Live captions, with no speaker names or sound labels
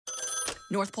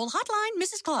North Pole Hotline,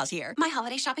 Mrs. Claus here. My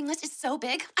holiday shopping list is so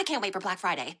big, I can't wait for Black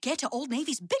Friday. Get to Old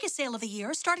Navy's biggest sale of the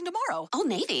year starting tomorrow. Old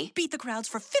Navy? Beat the crowds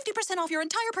for 50% off your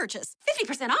entire purchase.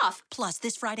 50% off? Plus,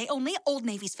 this Friday only, Old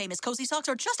Navy's famous cozy socks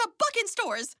are just $1 in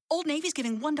stores. Old Navy's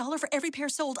giving $1 for every pair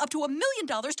sold up to $1 million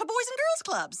to boys and girls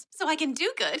clubs. So I can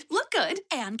do good, look good,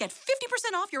 and get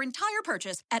 50% off your entire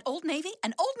purchase at Old Navy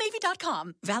and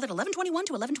OldNavy.com. Valid 11/21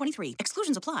 to 11/23.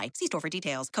 Exclusions apply. See store for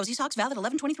details. Cozy socks valid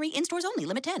 11/23 in stores only.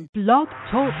 Limit 10. Blog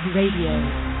Talk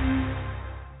Radio.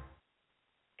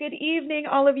 Good evening,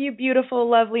 all of you beautiful,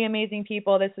 lovely, amazing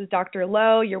people. This is Dr.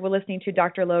 Lowe. You're listening to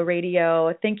Dr. Lowe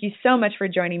Radio. Thank you so much for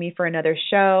joining me for another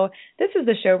show. This is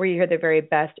the show where you hear the very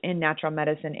best in natural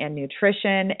medicine and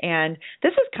nutrition. And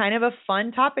this is kind of a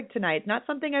fun topic tonight. It's not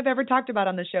something I've ever talked about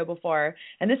on the show before.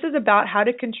 And this is about how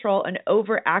to control an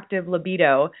overactive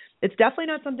libido. It's definitely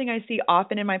not something I see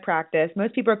often in my practice.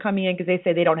 Most people are coming in because they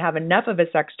say they don't have enough of a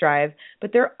sex drive,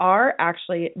 but there are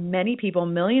actually many people,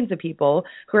 millions of people,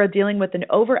 who are dealing with an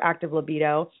overactive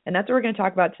libido, and that's what we're going to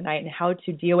talk about tonight and how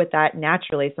to deal with that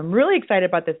naturally. So I'm really excited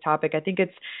about this topic. I think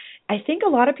a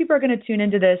lot of people are going to tune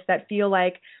into this that feel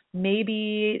like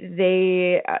maybe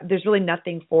there's really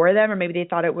nothing for them, or maybe they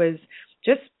thought it was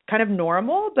just kind of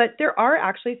normal, but there are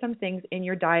actually some things in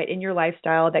your diet, in your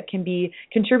lifestyle that can be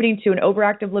contributing to an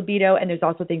overactive libido, and there's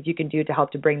also things you can do to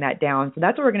help to bring that down. So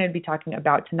that's what we're going to be talking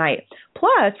about tonight.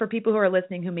 Plus, for people who are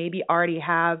listening who maybe already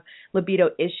have libido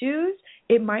issues,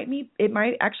 it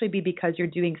might actually be because you're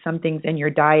doing some things in your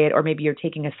diet, or maybe you're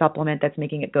taking a supplement that's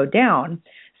making it go down.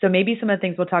 So maybe some of the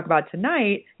things we'll talk about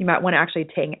tonight, you might want to actually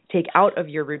take out of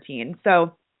your routine.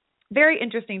 So very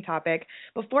interesting topic.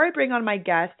 Before I bring on my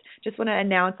guest, just want to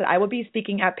announce that I will be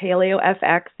speaking at Paleo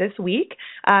FX this week.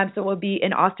 So we'll be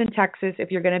in Austin, Texas.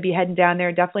 If you're going to be heading down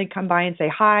there, definitely come by and say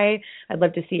hi. I'd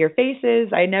love to see your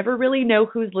faces. I never really know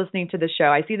who's listening to the show.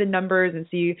 I see the numbers and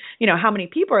see, how many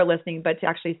people are listening, but to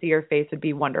actually see your face would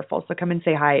be wonderful. So come and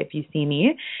say hi if you see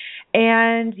me.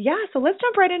 And so let's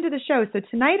jump right into the show. So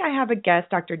tonight I have a guest,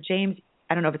 Dr. James,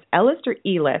 I don't know if it's Ellis or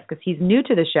Elis because he's new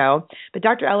to the show, but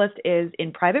Dr. Ellis is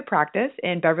in private practice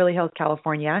in Beverly Hills,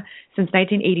 California since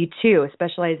 1982,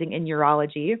 specializing in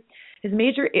urology. His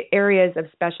major areas of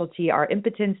specialty are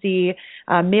impotency,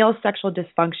 male sexual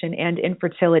dysfunction, and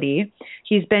infertility.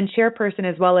 He's been chairperson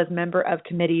as well as member of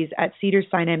committees at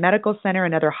Cedars-Sinai Medical Center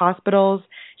and other hospitals.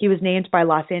 He was named by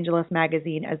Los Angeles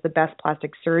Magazine as the best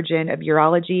plastic surgeon of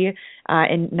urology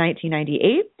in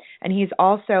 1998. And he's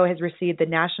also has received the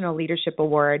National Leadership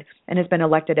Award and has been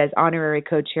elected as honorary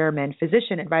co-chairman,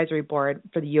 Physician Advisory Board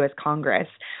for the U.S. Congress.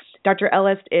 Dr.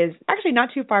 Ellis is actually not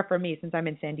too far from me since I'm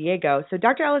in San Diego. So,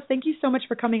 Dr. Ellis, thank you so much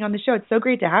for coming on the show. It's so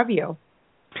great to have you.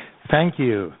 Thank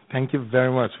you. Thank you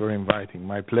very much for inviting.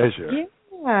 My pleasure.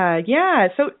 Yeah.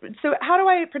 So how do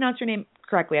I pronounce your name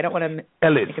correctly? I don't want to...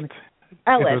 Ellis.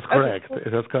 Ellis. It was correct. Okay.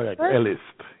 It was correct. Ellis.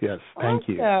 Yes. Thank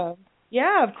you.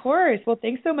 Yeah, of course. Well,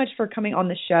 thanks so much for coming on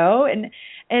the show.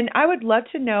 And I would love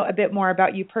to know a bit more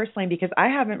about you personally because I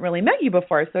haven't really met you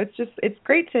before. So it's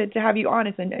great to have you on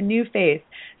as a new face.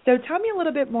 So tell me a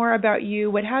little bit more about you.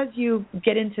 What has you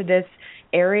get into this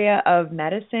area of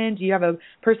medicine? Do you have a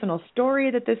personal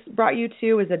story that this brought you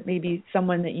to? Is it maybe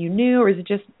someone that you knew, or is it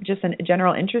just a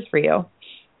general interest for you?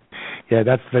 Yeah,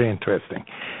 that's very interesting.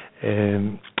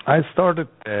 I started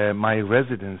my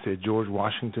residency at George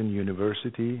Washington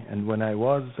University, and when I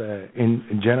was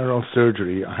in general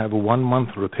surgery, I have a 1-month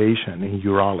rotation in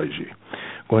urology,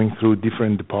 going through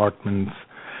different departments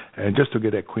just to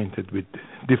get acquainted with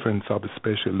different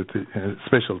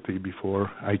specialty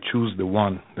before I choose the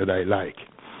one that I like.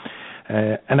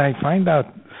 And I find out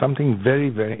something very,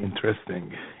 very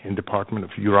interesting in the Department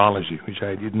of Urology, which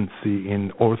I didn't see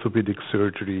in orthopedic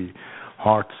surgery,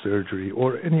 heart surgery,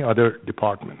 or any other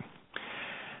department.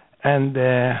 And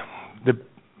the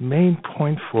main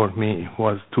point for me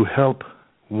was to help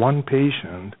one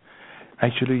patient.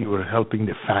 Actually, you were helping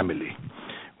the family.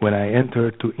 When I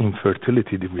entered to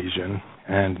infertility division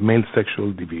and male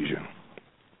sexual division,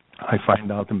 I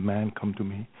find out a man come to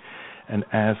me and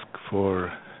ask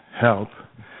for help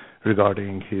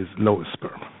regarding his low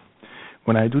sperm.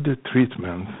 When I do the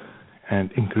treatment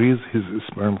and increase his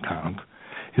sperm count,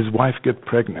 his wife get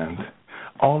pregnant.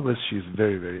 Always she's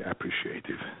very, very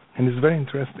appreciative. And it's very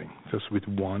interesting. Just with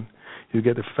one, you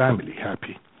get a family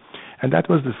happy. And that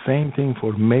was the same thing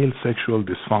for male sexual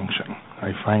dysfunction.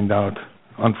 I find out,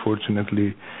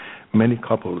 unfortunately, many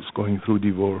couples going through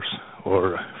divorce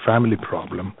or family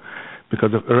problem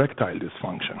because of erectile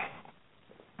dysfunction.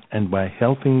 And by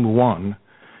helping one,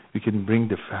 you can bring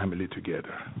the family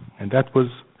together. And that was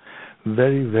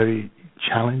very, very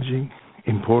challenging,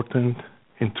 important,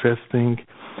 interesting,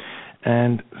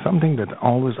 And something that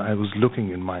always I was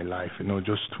looking in my life,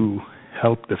 just to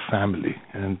help the family.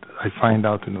 And I find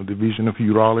out, the vision of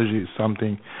urology is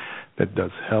something that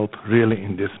does help really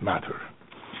in this matter.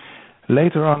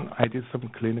 Later on, I did some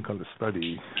clinical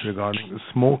study regarding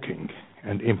smoking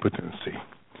and impotency.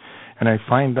 And I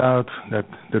find out that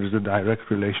there is a direct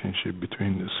relationship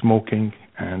between smoking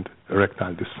and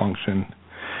erectile dysfunction.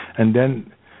 And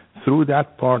then through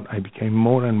that part, I became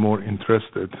more and more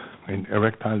interested in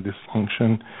erectile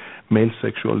dysfunction, male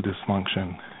sexual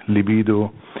dysfunction,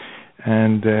 libido,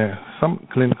 and some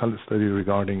clinical study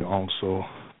regarding also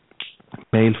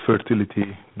male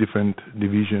fertility, different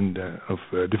division of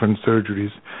different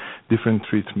surgeries, different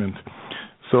treatment.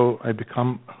 So I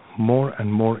become more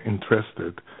and more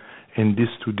interested in these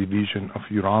two divisions of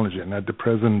urology. And at the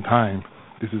present time,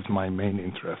 this is my main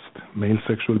interest, male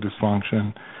sexual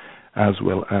dysfunction as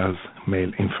well as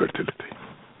male infertility.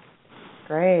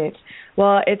 Great.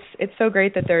 Well, it's so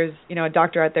great that there's a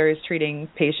doctor out there who's treating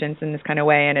patients in this kind of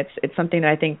way, and it's something that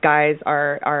I think guys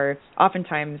are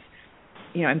oftentimes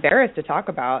embarrassed to talk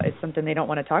about. It's something they don't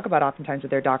want to talk about oftentimes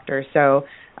with their doctor. So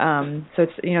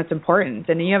it's it's important,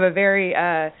 and you have a very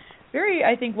very,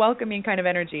 I think, welcoming kind of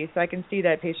energy. So I can see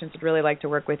that patients would really like to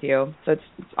work with you. So it's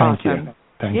awesome.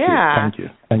 Thank you.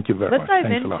 Thank you very much. Let's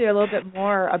dive into a little bit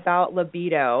more about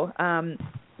libido.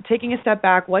 Taking a step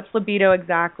back, what's libido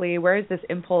exactly? Where is this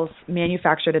impulse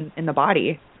manufactured in the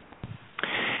body?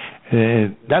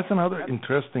 That's another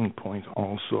interesting point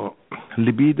also.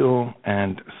 Libido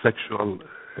and sexual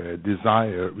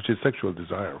desire, which is sexual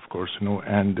desire, of course,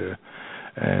 and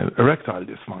erectile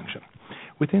dysfunction.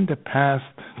 Within the past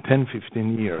 10,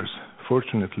 15 years,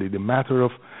 fortunately, the matter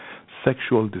of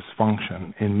sexual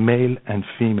dysfunction in male and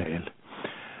female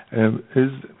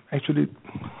is actually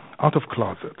out of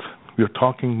closet. We're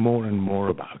talking more and more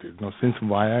about it. Since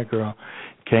Viagra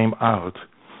came out,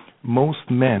 most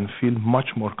men feel much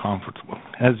more comfortable.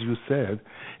 As you said,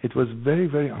 it was very,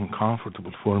 very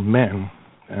uncomfortable for men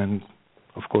and,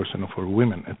 of course, for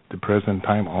women at the present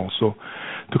time also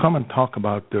to come and talk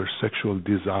about their sexual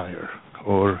desire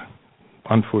or,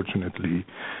 unfortunately,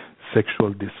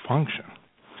 sexual dysfunction.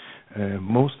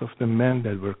 Most of the men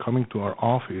that were coming to our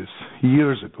office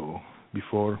years ago,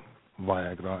 before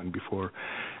Viagra and before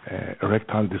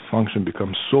erectile dysfunction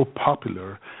becomes so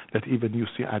popular that even you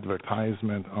see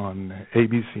advertisement on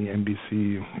ABC,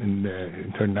 NBC, in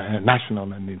the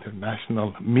national and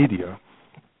international media.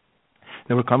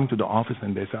 They were coming to the office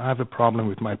and they said, I have a problem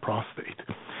with my prostate.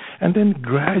 And then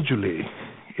gradually,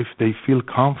 if they feel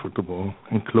comfortable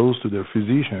and close to their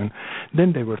physician,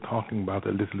 then they were talking about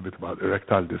a little bit about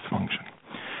erectile dysfunction.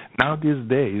 Now these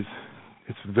days,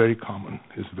 it's very common.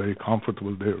 It's very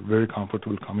comfortable. They're very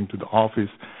comfortable coming to the office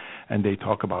and they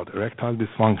talk about erectile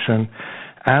dysfunction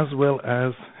as well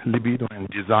as libido and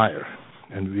desire.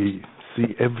 And we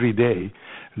see every day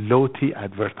low T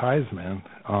advertisement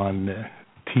on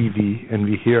TV, and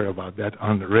we hear about that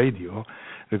on the radio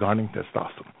regarding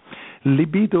testosterone.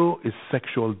 Libido is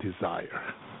sexual desire.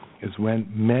 Is when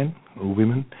men or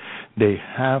women, they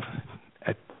have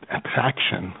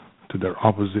attraction to their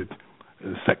opposite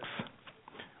sex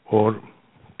or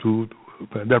to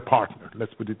their partner.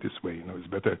 Let's put it this way. It's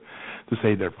better to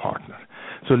say their partner.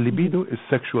 So libido is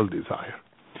sexual desire.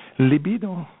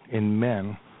 Libido in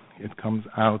men, it comes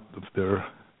out of their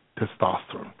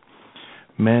testosterone.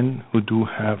 Men who do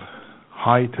have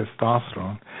high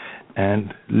testosterone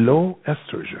and low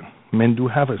estrogen. Men do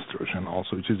have estrogen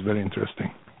also, which is very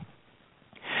interesting.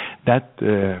 That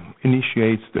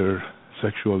initiates their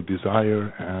sexual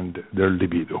desire and their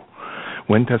libido.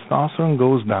 When testosterone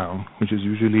goes down, which is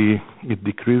usually, it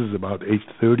decreases about age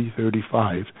 30,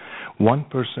 35,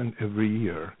 1% every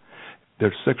year,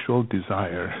 their sexual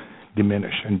desire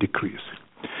diminish and decrease.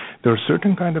 There are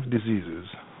certain kind of diseases,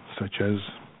 such as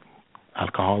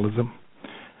alcoholism,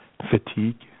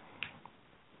 fatigue,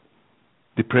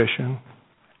 depression,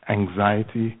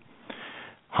 anxiety,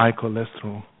 high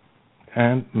cholesterol,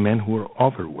 and men who are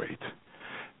overweight.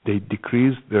 They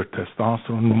decrease their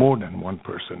testosterone more than 1%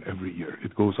 every year.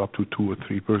 It goes up to 2 or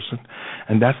 3%.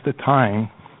 And that's the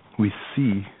time we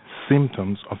see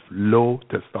symptoms of low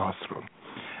testosterone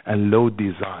and low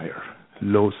desire,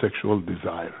 low sexual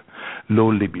desire, low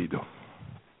libido.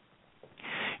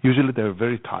 Usually they're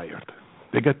very tired.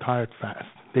 They get tired fast.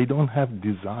 They don't have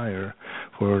desire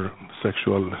for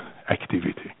sexual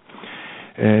activity.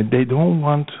 They don't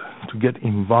want to get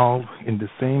involved in the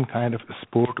same kind of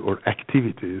sport or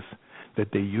activities that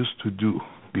they used to do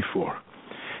before.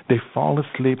 They fall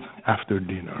asleep after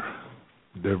dinner.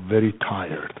 They're very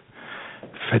tired,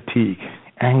 fatigued,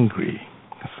 angry,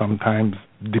 sometimes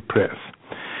depressed.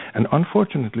 And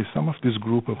unfortunately, some of this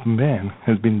group of men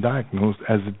has been diagnosed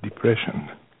as a depression.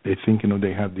 They think,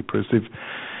 they have depressive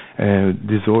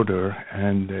disorder,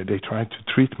 and they try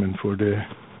to treatment for the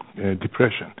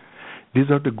depression. These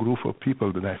are the group of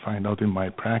people that I find out in my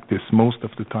practice. Most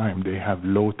of the time, they have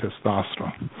low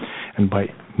testosterone. And by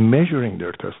measuring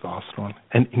their testosterone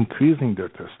and increasing their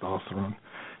testosterone,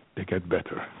 they get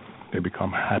better. They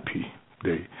become happy.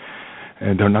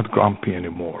 They're not grumpy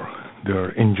anymore.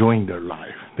 They're enjoying their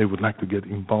life. They would like to get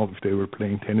involved. If they were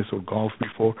playing tennis or golf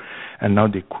before, and now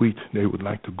they quit, they would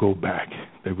like to go back.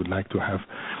 They would like to have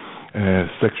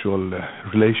sexual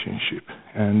relationship.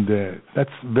 And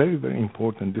that's very, very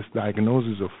important. This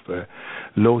diagnosis of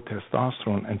low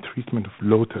testosterone and treatment of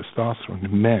low testosterone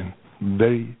in men,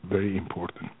 very, very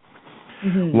important.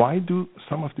 Mm-hmm. Why do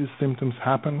some of these symptoms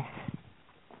happen?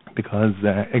 Because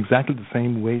exactly the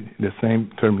same way, the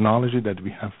same terminology that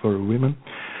we have for women,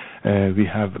 we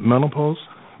have menopause,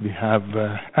 we have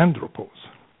andropause,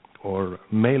 or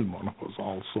male menopause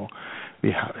also.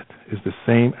 We have it. It's the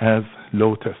same as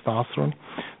low testosterone,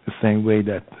 the same way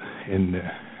that in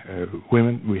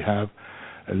women we have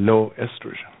a low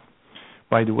estrogen.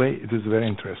 By the way, it is very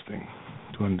interesting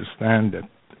to understand that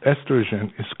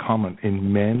estrogen is common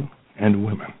in men and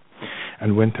women.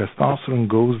 And when testosterone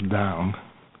goes down,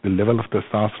 the level of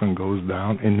testosterone goes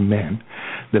down in men,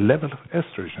 the level of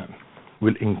estrogen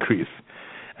will increase.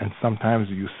 And sometimes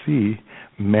you see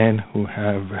men who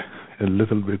have a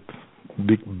little bit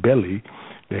big belly,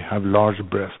 they have large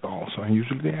breasts also. And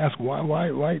usually they ask,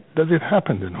 why does it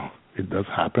happen? It does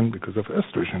happen because of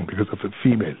estrogen, because of a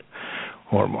female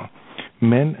hormone.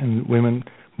 Men and women,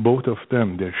 both of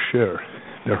them, they share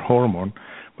their hormone,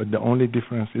 but the only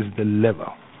difference is the level.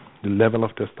 The level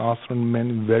of testosterone in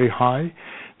men is very high.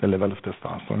 The level of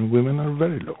testosterone in women are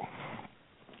very low.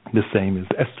 The same is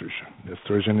estrogen. The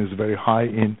estrogen is very high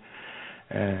in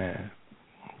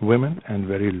women and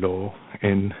very low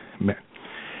in men.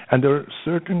 And there are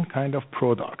certain kind of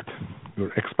product.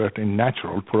 You're expert in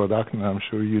natural product, and I'm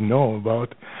sure you know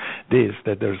about this,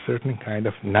 that there's certain kind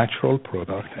of natural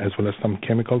product as well as some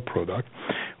chemical product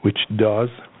which does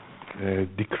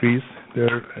decrease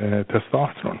their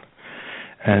testosterone.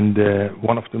 And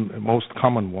one of the most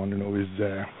common one,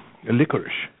 is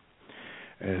licorice.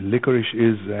 Licorice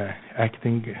is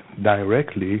acting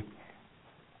directly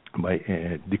by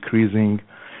decreasing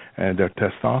their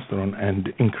testosterone and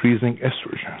increasing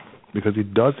estrogen. Because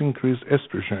it does increase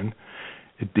estrogen,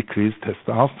 it decreases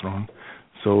testosterone,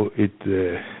 so it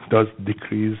does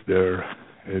decrease their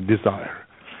desire.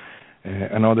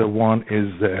 Another one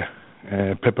is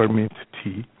peppermint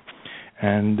tea.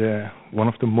 And one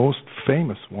of the most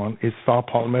famous one is saw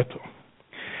palmetto.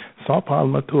 Saw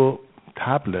palmetto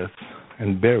tablets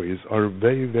and berries are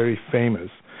very, very famous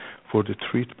for the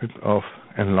treatment of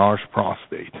enlarged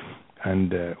prostate.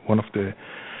 And one of the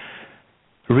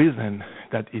reasons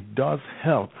that it does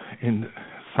help, in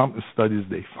some studies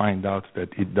they find out that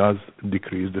it does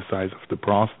decrease the size of the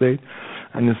prostate,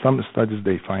 and in some studies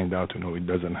they find out, it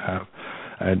doesn't have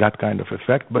that kind of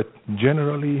effect. But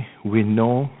generally we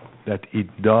know that it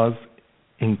does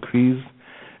increase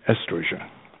estrogen,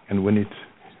 and when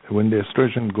the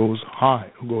estrogen goes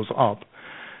up,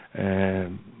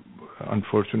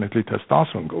 unfortunately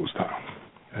testosterone goes down,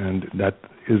 and that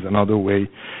is another way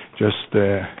just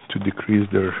to decrease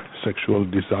their sexual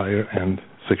desire and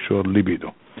sexual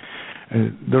libido.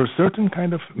 There are certain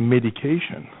kind of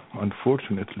medication.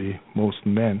 Unfortunately, most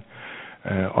men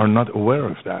are not aware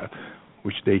of that,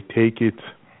 which they take it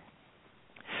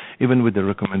even with the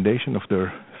recommendation of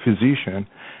their physician,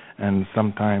 and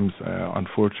sometimes,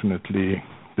 unfortunately,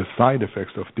 the side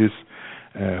effects of these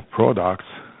products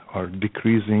are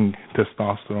decreasing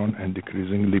testosterone and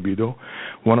decreasing libido.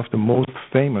 One of the most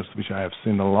famous, which I have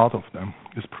seen a lot of them,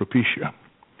 is Propecia.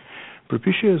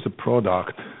 Propecia is a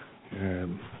product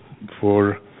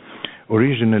for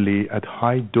originally at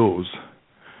high dose.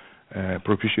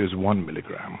 Propecia is 1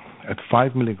 milligram. At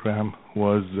 5 milligram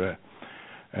was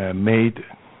made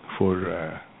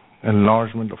for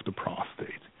enlargement of the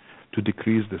prostate, to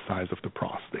decrease the size of the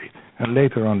prostate. And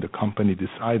later on, the company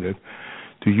decided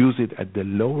to use it at the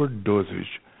lower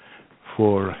dosage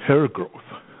for hair growth.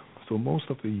 So most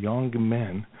of the young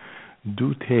men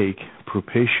do take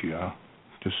Propecia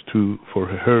just for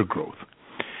hair growth.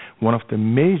 One of the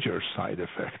major side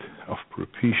effects of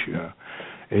Propecia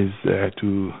is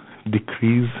to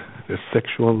decrease the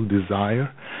sexual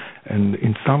desire, and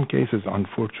in some cases,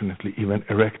 unfortunately, even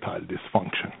erectile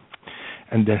dysfunction.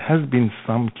 And there has been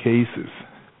some cases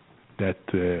that,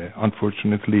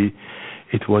 unfortunately,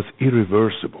 it was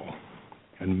irreversible,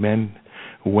 and men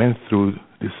who went through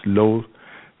this low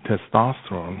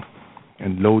testosterone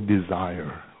and low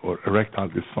desire or erectile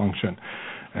dysfunction.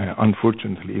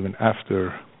 Unfortunately, even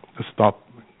after stop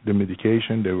the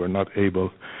medication, they were not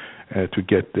able to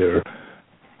get their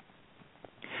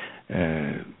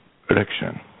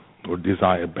erection or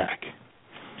desire back.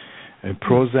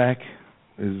 Prozac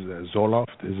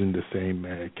Zoloft is in the same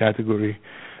category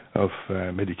of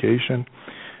medication,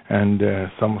 and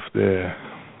some of the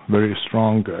very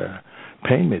strong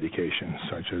pain medications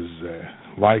such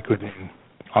as Vicodin,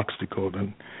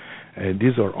 oxycodone.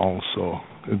 These are also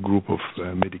a group of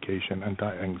medication,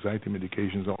 anti-anxiety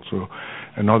medications also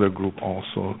another group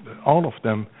also. All of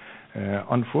them,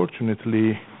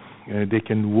 unfortunately, they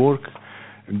can work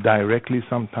directly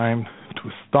sometimes to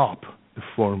stop the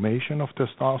formation of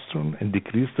testosterone and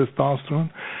decrease testosterone,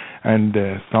 and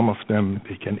some of them,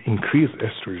 they can increase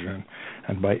estrogen,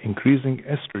 and by increasing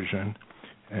estrogen,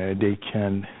 they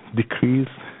can decrease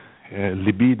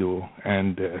libido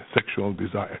and sexual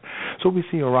desire. So we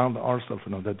see around ourselves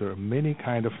that there are many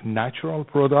kind of natural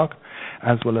products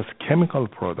as well as chemical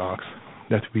products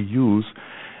that we use,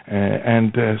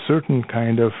 and certain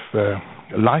kind of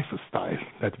lifestyle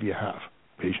that we have.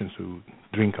 Patients who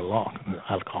drink a lot,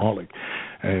 alcoholic,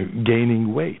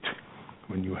 gaining weight.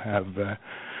 When you have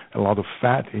a lot of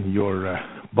fat in your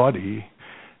body,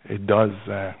 it does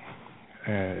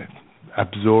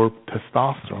absorb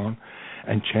testosterone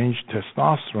and change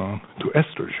testosterone to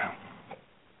estrogen.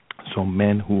 So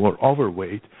men who are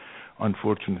overweight,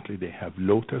 unfortunately, they have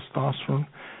low testosterone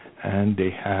and they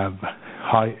have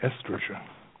high estrogen.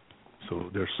 So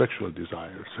their sexual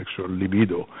desire, sexual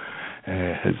libido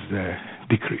has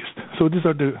decreased. So these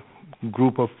are the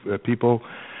group of people,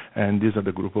 and these are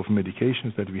the group of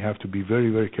medications that we have to be very,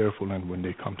 very careful. And when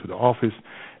they come to the office,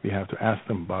 we have to ask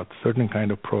them about certain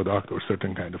kind of product or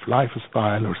certain kind of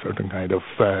lifestyle or certain kind of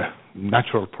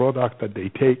natural product that they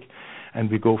take, and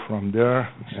we go from there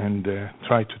and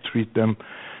try to treat them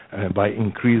by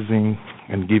increasing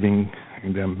and giving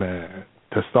them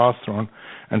testosterone.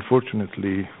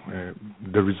 Unfortunately,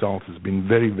 the result has been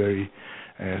very, very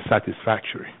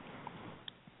satisfactory.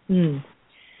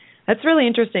 That's really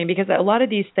interesting, because a lot of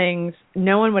these things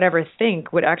no one would ever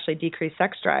think would actually decrease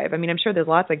sex drive. I mean, I'm sure there's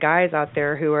lots of guys out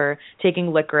there who are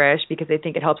taking licorice because they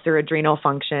think it helps their adrenal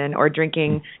function, or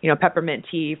drinking, peppermint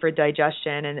tea for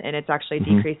digestion, and it's actually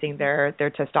decreasing their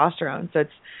testosterone. So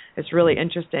it's really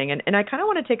interesting. And I kind of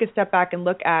want to take a step back and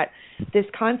look at this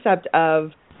concept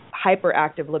of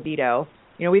hyperactive libido.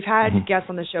 We've had guests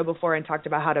on the show before and talked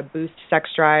about how to boost sex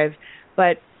drive,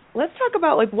 but let's talk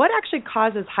about what actually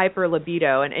causes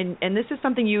hyperlibido, and this is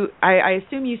something I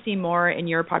assume you see more in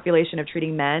your population of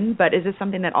treating men, but is this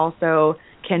something that also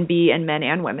can be in men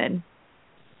and women?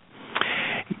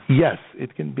 Yes,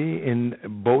 it can be in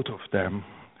both of them.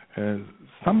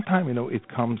 Sometimes it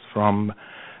comes from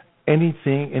any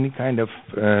kind of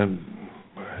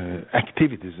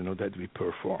activities that we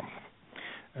perform.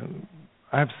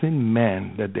 I've seen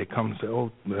men that they come and say,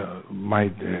 "Oh, my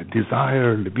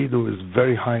desire, libido is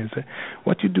very high." And say,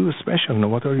 "What you do is special?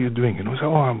 What are you doing?" And I say,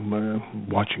 "Oh, I'm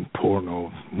watching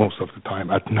porno most of the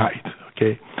time at night."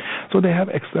 Okay, so they have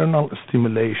external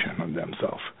stimulation on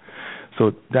themselves.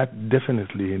 So that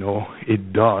definitely,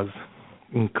 it does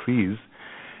increase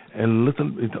a little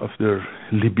bit of their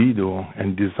libido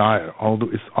and desire, although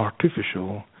it's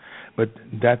artificial. But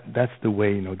that's the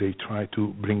way they try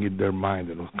to bring in their mind,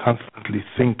 constantly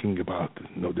thinking about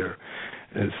their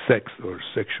sex or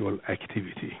sexual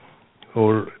activity.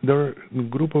 Or there are a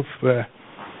group of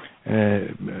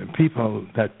people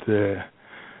that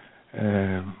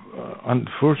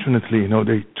unfortunately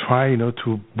they try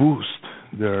to boost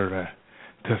their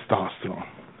testosterone.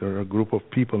 There are a group of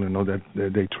people that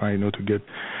they try to get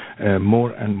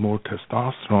more and more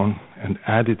testosterone and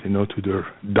add it to their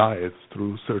diets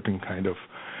through certain kind of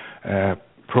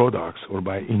products or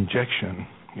by injection.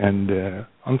 And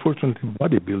unfortunately,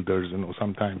 bodybuilders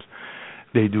sometimes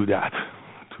they do that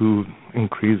to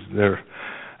increase their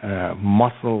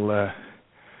muscle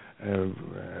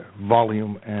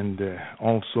volume, and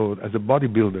also as a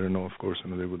bodybuilder, of course,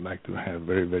 they would like to have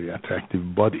very, very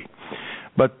attractive body.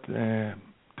 But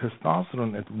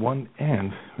testosterone at one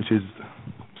end, which is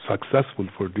successful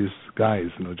for these guys,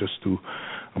 just to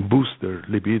boost their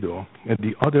libido. At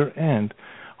the other end,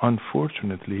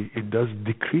 unfortunately, it does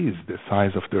decrease the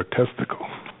size of their testicle.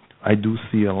 I do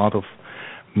see a lot of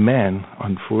men,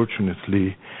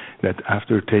 unfortunately, that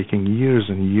after taking years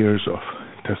and years of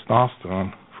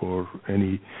testosterone for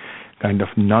any kind of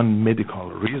non-medical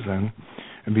reason,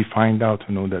 and we find out,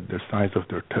 that the size of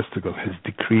their testicle has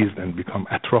decreased and become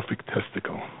atrophic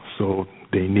testicle. So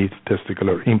they need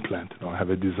testicular implant,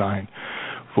 have a design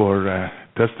for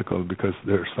testicle because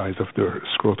their size of their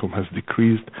scrotum has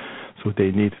decreased, so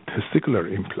they need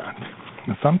testicular implant.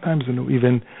 And sometimes,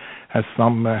 even has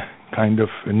some kind of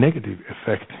a negative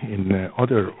effect in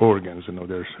other organs,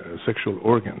 their sexual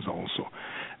organs also.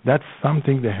 That's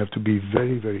something they have to be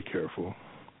very, very careful.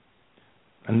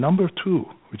 And number two,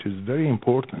 which is very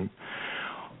important,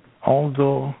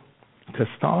 although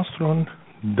testosterone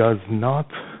does not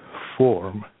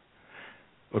form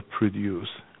or produce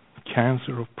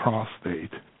cancer of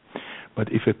prostate, but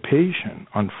if a patient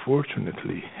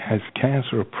unfortunately has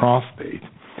cancer of prostate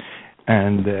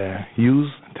and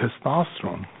use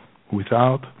testosterone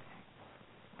without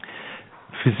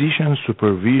physician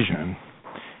supervision,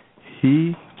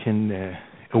 he can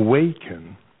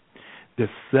awaken the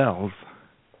cells,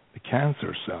 the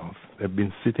cancer cells that have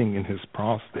been sitting in his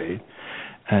prostate,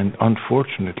 and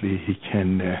unfortunately he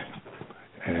can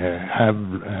have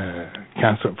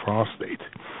cancer of prostate.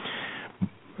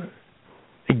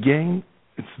 Again,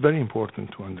 it's very important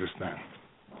to understand.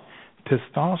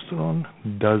 Testosterone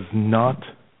does not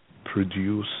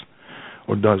produce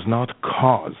or does not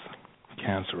cause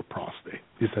cancer of prostate.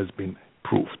 This has been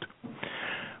proved.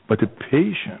 But a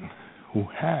patient who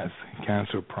has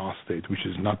cancer of prostate which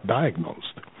is not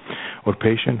diagnosed, or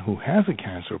patient who has a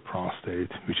cancer of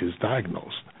prostate which is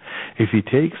diagnosed, if he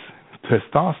takes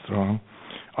testosterone,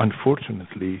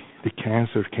 unfortunately the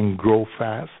cancer can grow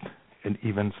fast, and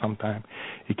even sometimes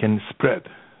it can spread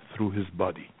through his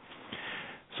body.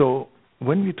 So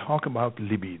when we talk about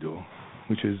libido,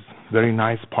 which is very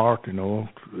nice part,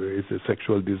 it's a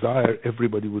sexual desire.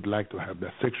 Everybody would like to have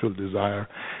that sexual desire,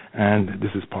 and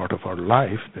this is part of our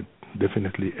life that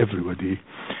definitely everybody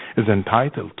is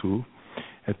entitled to.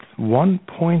 At one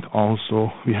point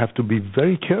also, we have to be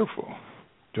very careful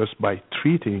just by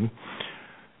treating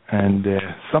and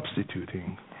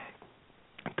substituting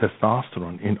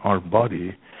testosterone in our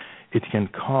body. It can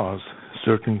cause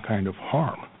certain kind of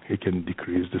harm. It can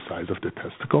decrease the size of the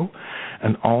testicle,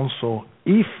 and also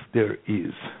if there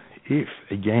is,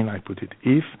 again I put it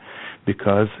if,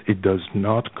 because it does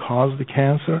not cause the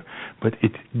cancer, but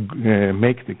it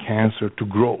makes the cancer to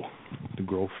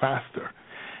grow faster.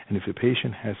 And if a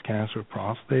patient has cancer of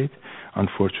prostate,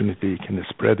 unfortunately it can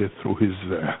spread it through his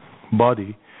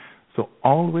body. So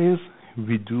always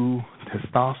we do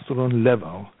testosterone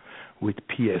level with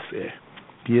PSA.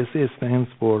 PSA stands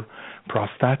for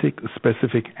prostatic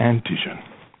specific antigen,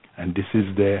 and this is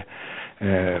the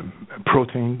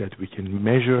protein that we can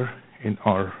measure in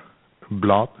our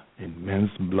blood, in men's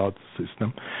blood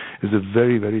system. It's a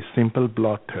very, very simple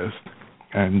blood test,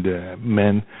 and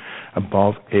men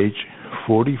above age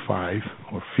 45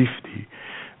 or 50,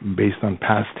 based on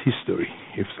past history.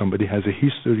 If somebody has a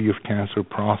history of cancer of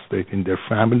prostate in their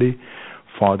family,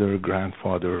 father,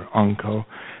 grandfather, uncle,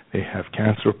 they have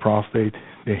cancer of prostate,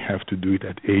 they have to do it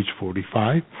at age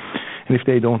 45. And if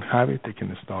they don't have it, they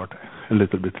can start a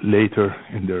little bit later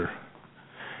in their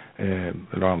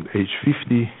around age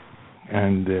 50,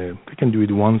 and they can do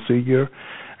it once a year,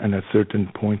 and at a certain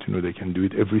point, they can do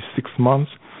it every 6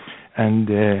 months, and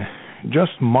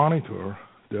just monitor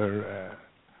their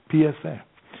PSA.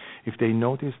 If they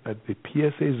notice that the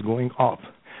PSA is going up,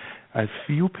 a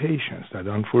few patients that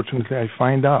unfortunately I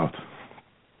find out,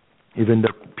 even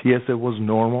their PSA was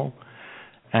normal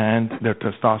and their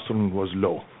testosterone was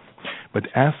low. But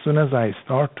as soon as I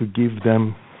start to give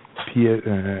them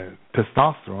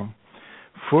testosterone,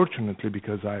 fortunately,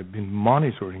 because I've been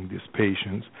monitoring these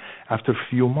patients, after a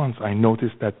few months I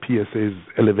noticed that PSA is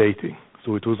elevating.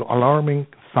 So it was an alarming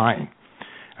sign.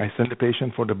 I sent the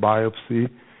patient for the biopsy,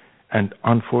 and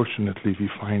unfortunately we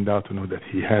find out that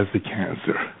he has the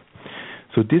cancer.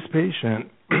 So this patient,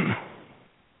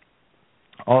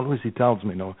 always he tells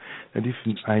me that if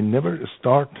I never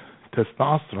start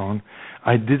testosterone,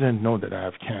 I didn't know that I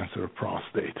have cancer of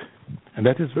prostate. And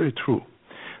that is very true.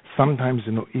 Sometimes,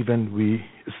 even we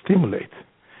stimulate.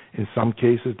 In some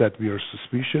cases that we are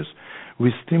suspicious,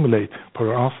 we stimulate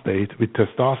prostate with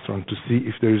testosterone to see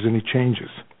if there is any changes.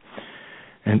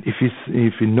 And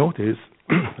if we notice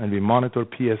and we monitor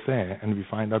PSA and we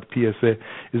find out PSA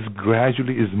is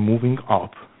gradually moving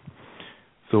up,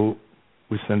 so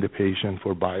we send the patient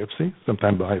for biopsy.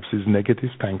 Sometimes biopsy is negative,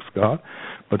 thanks God.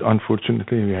 But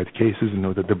unfortunately, we had cases,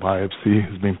 that the biopsy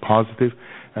has been positive,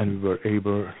 and we were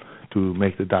able to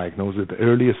make the diagnosis at the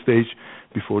earliest stage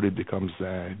before it becomes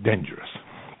dangerous.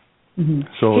 Mm-hmm.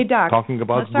 So, hey, Doc, talking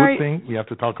about good things, we have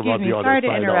to talk about the other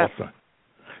side also.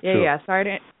 Yeah.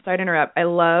 Sorry to interrupt. I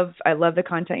love the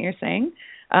content you're saying.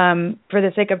 For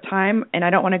the sake of time, and I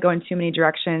don't want to go in too many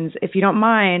directions, if you don't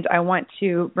mind, I want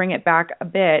to bring it back a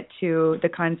bit to the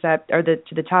concept or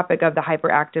to the topic of the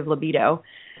hyperactive libido.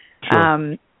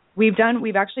 Sure.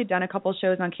 We've actually done a couple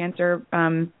shows on cancer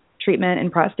treatment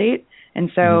and prostate,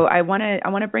 and so I want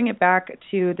to bring it back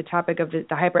to the topic of the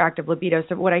hyperactive libido.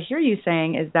 So what I hear you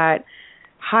saying is that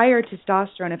higher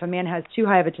testosterone, if a man has too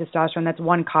high of a testosterone, that's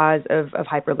one cause of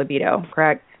hyperlibido,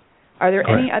 correct? Are there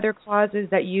Correct. any other causes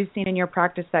that you've seen in your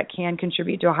practice that can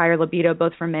contribute to a higher libido,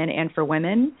 both for men and for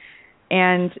women?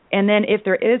 And then if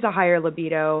there is a higher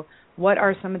libido, what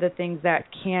are some of the things that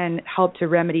can help to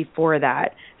remedy for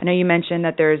that? I know you mentioned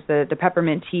that there's the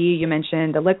peppermint tea, you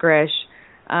mentioned the licorice,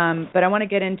 but I want to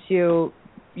get into,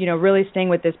 really staying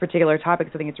with this particular topic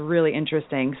because I think it's really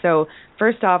interesting. So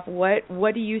first off,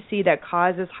 what do you see that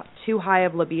causes too high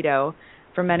of libido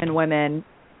for men and women?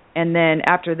 And then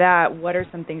after that, what are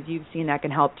some things you've seen that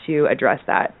can help to address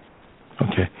that?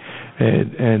 Okay.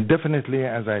 And definitely,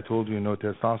 as I told you,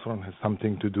 testosterone has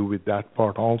something to do with that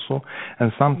part also.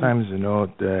 And sometimes,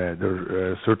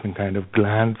 there are certain kind of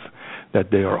glands that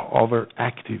they are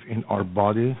overactive in our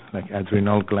body, like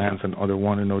adrenal glands and other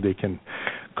one, they can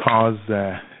cause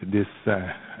this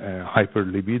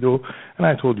hyperlibido. And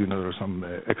I told you, there are some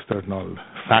external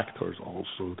factors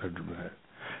also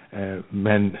that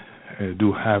men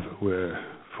do have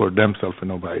for themselves,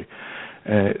 by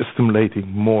stimulating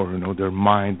more, their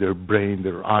mind, their brain,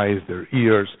 their eyes, their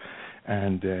ears,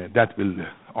 and that will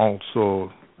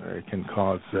also can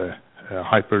cause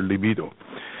hyperlibido.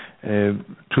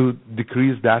 To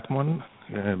decrease that one,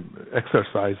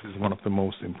 exercise is one of the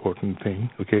most important things.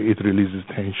 Okay, it releases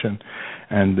tension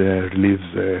and relieves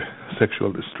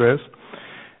sexual stress,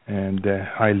 and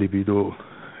high libido.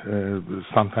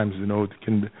 Sometimes it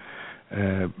can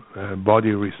body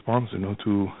response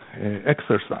to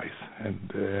exercise,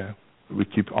 and we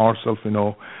keep ourselves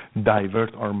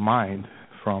divert our mind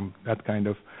from that kind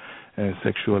of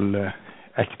sexual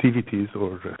activities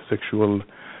or sexual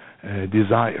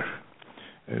desire.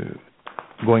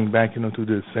 Going back to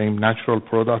the same natural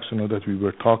products that we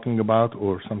were talking about,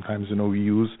 or sometimes we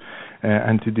use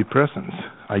antidepressants.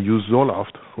 I use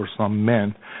Zoloft for some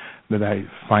men that I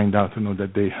find out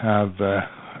that they have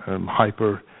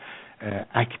hyper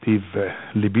active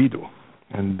libido,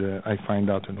 and I find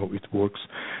out it works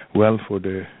well for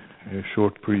the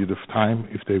short period of time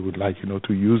if they would like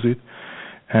to use it.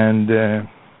 And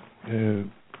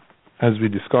as we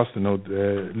discussed,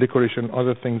 the licorice and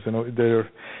other things,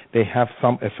 they have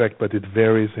some effect, but it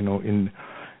varies in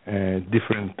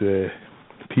different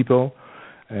people.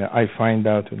 I find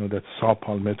out that saw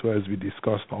palmetto, as we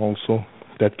discussed also,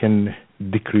 that can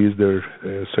decrease their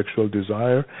sexual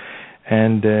desire.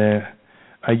 And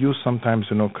I use sometimes,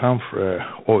 camphor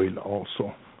oil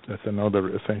also. That's another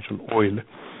essential oil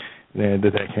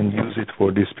that I can use it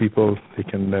for these people. They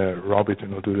can rub it,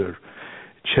 to their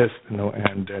chest,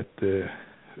 and that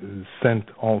scent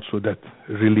also that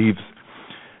relieves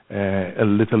a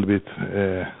little bit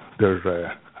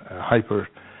their hyper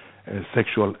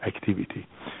sexual activity.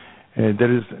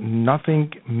 There is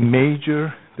nothing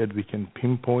major that we can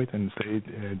pinpoint and say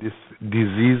this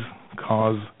disease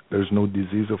cause. There's no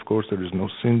disease, of course. There is no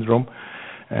syndrome.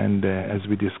 And as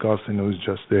we discussed, it's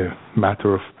just a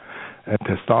matter of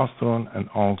testosterone and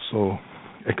also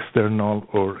external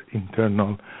or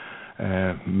internal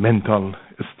mental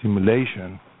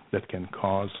stimulation that can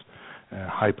cause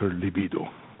hyperlibido.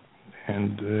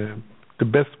 And the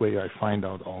best way I find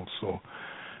out also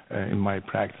in my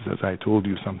practice, as I told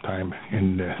you sometime,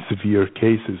 in severe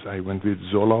cases, I went with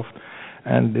Zoloft,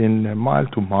 and in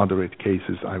mild to moderate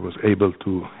cases, I was able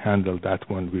to handle that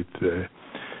one with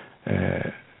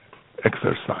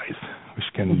exercise, which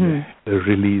can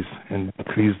release and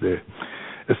decrease the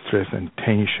stress and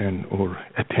tension or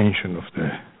attention of the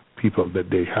people that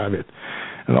they have it,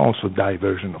 and also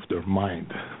diversion of their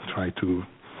mind. Try to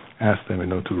ask them,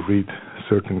 to read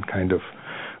certain kind of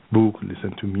book,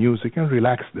 listen to music, and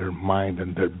relax their mind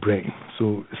and their brain.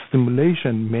 So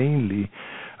stimulation mainly,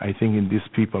 I think, in these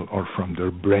people are from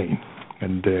their brain,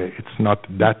 and it's not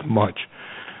that much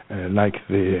like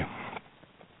the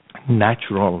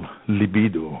natural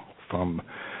libido from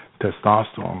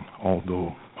testosterone,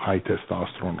 although high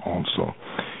testosterone also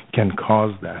can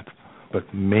cause that, but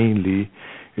mainly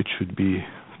it should be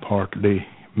partly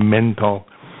mental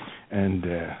and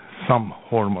some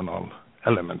hormonal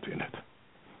element in it.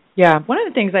 Yeah, one of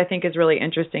the things I think is really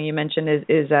interesting you mentioned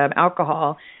is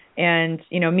alcohol. And,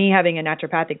 me having a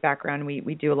naturopathic background,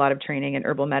 we do a lot of training in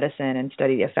herbal medicine and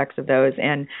study the effects of those.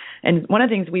 And one of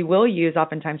the things we will use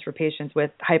oftentimes for patients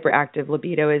with hyperactive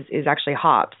libido is actually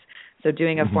hops. So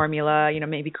doing a formula,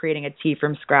 maybe creating a tea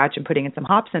from scratch and putting in some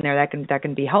hops in there, that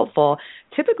can be helpful.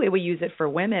 Typically we use it for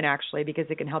women actually because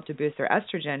it can help to boost their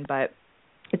estrogen. But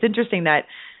it's interesting that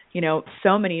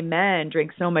so many men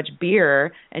drink so much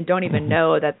beer and don't even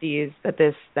know that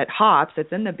hops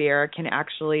that's in the beer can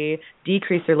actually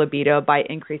decrease their libido by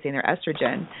increasing their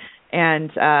estrogen.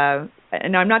 And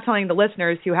I'm not telling the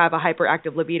listeners who have a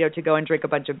hyperactive libido to go and drink a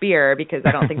bunch of beer, because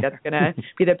I don't think that's going to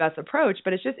be the best approach.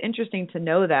 But it's just interesting to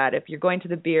know that if you're going to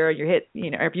the beer, or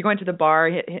if you're going to the bar,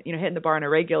 hitting the bar on a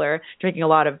regular, drinking a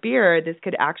lot of beer, this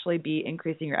could actually be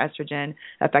increasing your estrogen,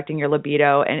 affecting your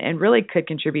libido, and really could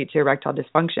contribute to erectile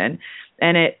dysfunction.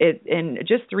 And in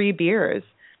just 3 beers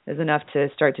is enough to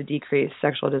start to decrease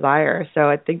sexual desire. So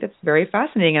I think that's very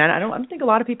fascinating, and I don't think a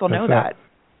lot of people know that.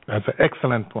 That's an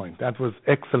excellent point. That was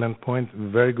excellent point.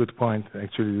 Very good point.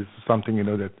 Actually, this is something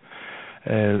that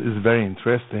is very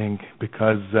interesting,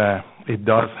 because it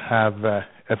does have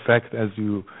effect, as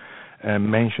you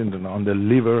mentioned, on the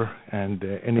liver, and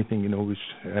anything which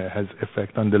has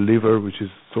effect on the liver, which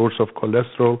is source of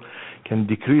cholesterol, can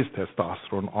decrease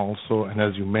testosterone also, and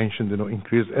as you mentioned,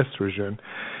 increase estrogen.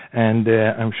 And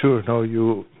I'm sure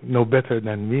you know better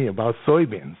than me about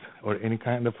soybeans, or any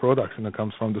kind of production that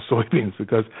comes from the soybeans,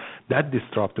 because that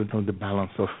disrupted the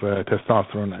balance of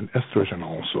testosterone and estrogen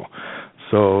also.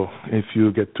 So if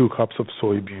you get 2 cups of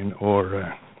soybean,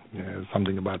 or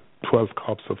something about 12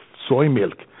 cups of soy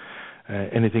milk,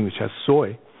 anything which has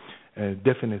soy,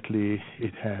 definitely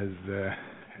it has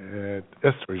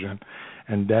estrogen,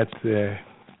 and that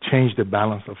changed the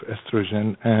balance of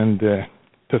estrogen and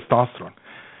testosterone.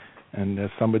 And as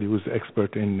somebody who's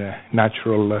expert in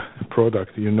natural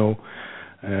product,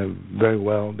 very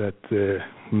well that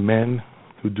men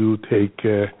who do take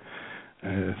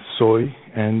soy,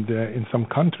 and in some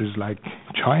countries like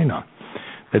China,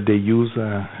 that they use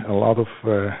a lot of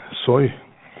soy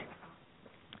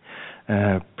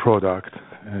product,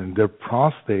 and their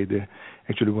prostate.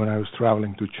 Actually, when I was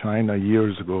traveling to China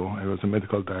years ago, I was a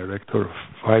medical director of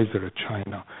Pfizer at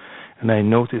China, and I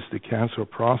noticed the cancer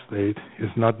of prostate is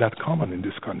not that common in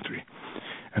this country.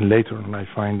 And later on, I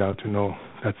find out,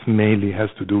 that mainly has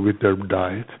to do with their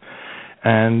diet.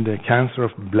 And the cancer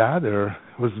of bladder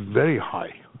was very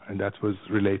high, and that was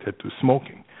related to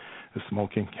smoking. The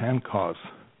smoking can cause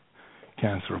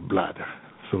cancer of bladder.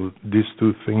 So these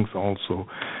 2 things also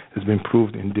has been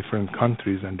proved in different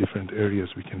countries and different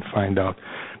areas. We can find out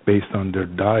based on their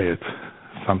diet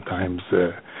sometimes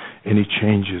any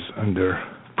changes under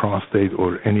prostate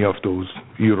or any of those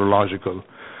urology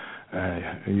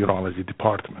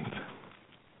department.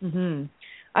 Mm-hmm.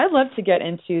 I'd love to get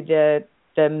into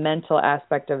the mental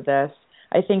aspect of this.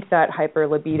 I think that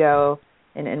hyperlibido,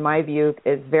 in my view,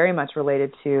 is very much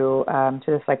related to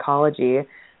the psychology.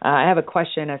 I have a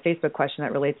Facebook question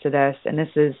that relates to this, and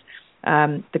this is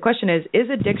the question is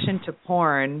addiction to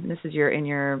porn? This is in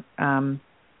your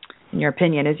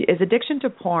opinion, is addiction to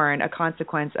porn a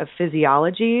consequence of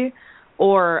physiology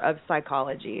or of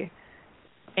psychology?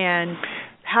 And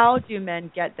how do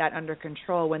men get that under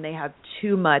control when they have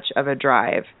too much of a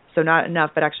drive? So not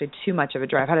enough, but actually too much of a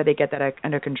drive. How do they get that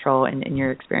under control in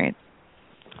your experience?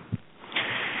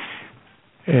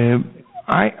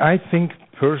 I think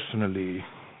personally,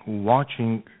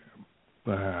 watching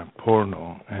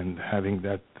porno and having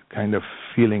that kind of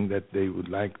feeling that they would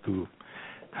like to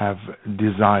have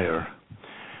desire,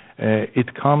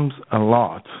 it comes a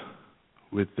lot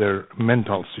with their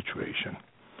mental situation.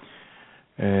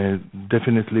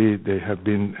 Definitely they have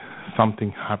been,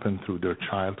 something happened through their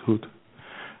childhood,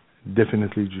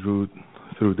 definitely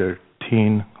through their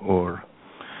teen or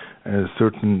a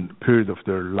certain period of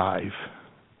their life.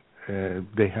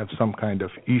 They have some kind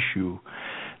of issue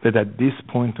that at this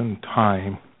point in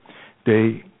time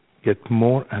they get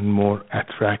more and more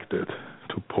attracted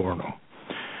to porno.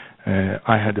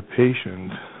 I had a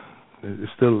patient,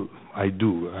 still I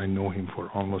do, I know him for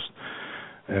almost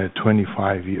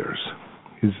 25 years.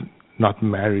 He's not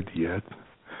married yet,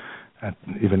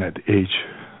 even at age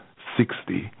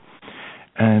 60.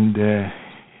 And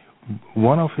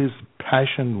one of his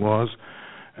passion was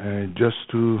just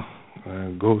to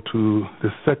go to the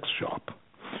sex shop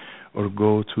or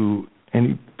go to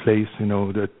any place,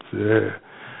 that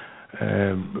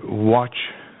watch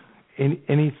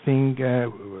anything,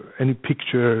 any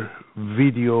picture,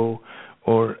 video,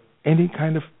 or any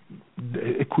kind of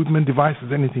equipment,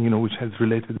 devices, anything, which has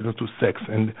related to sex.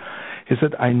 And he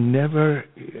said, I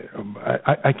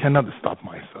cannot stop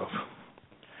myself.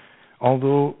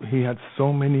 Although he had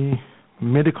so many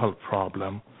medical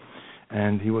problems,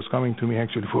 and he was coming to me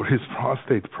actually for his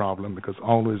prostate problem, because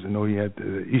always, he had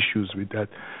issues with that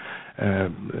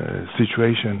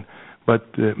situation.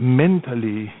 But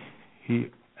mentally, he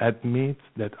admits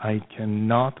that I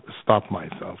cannot stop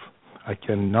myself. I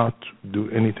cannot do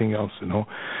anything else,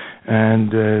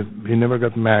 And he never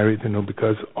got married,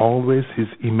 because always his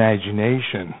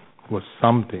imagination was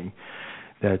something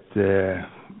that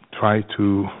tried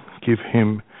to give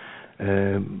him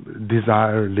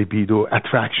desire, libido,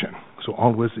 attraction. So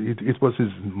always it was his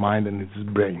mind and his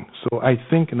brain. So I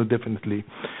think, definitely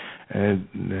a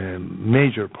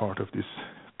major part of this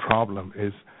problem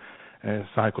is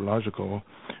psychological.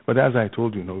 But as I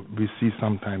told you, we see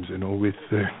sometimes, with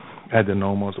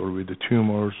adenomas or with the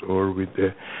tumors or with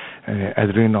the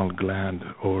adrenal gland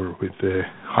or with the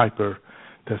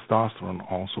hypertestosterone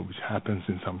also, which happens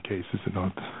in some cases.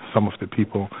 Some of the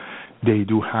people, they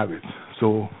do have it.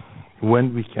 So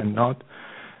when we cannot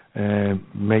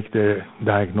make the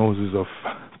diagnosis of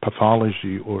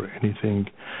pathology or anything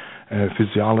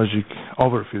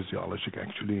over physiologic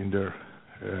actually in their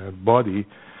body,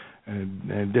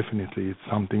 definitely it's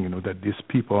something that these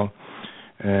people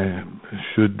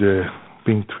should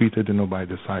being treated by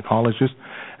the psychologist.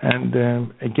 And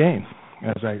again,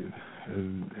 as I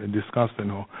discussed,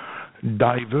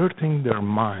 diverting their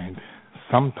mind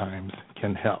sometimes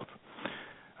can help.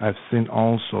 I've seen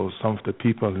also some of the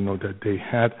people, that they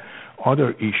had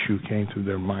other issue came to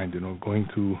their mind, going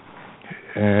to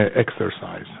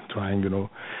exercise, trying,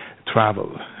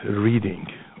 travel, reading,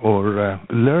 or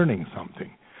learning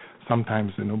something.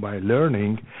 Sometimes, by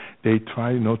learning, they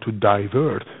try, to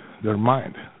divert their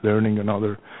mind, learning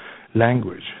another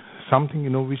language, something,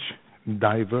 which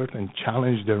divert and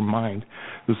challenge their mind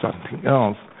to something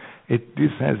else.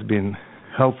 This has been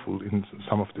helpful in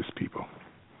some of these people.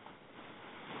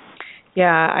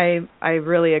 Yeah, I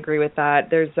really agree with that.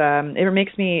 There's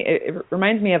it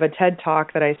reminds me of a TED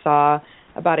Talk that I saw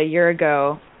about a year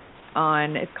ago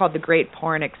it's called The Great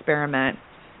Porn Experiment.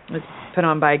 It was put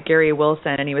on by Gary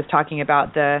Wilson, and he was talking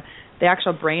about the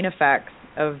actual brain effects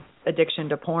of addiction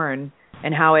to porn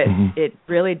and how it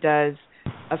really does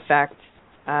affect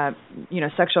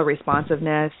sexual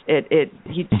responsiveness.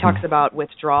 He talks about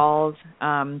withdrawals,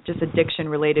 just addiction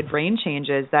related brain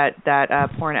changes that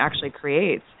porn actually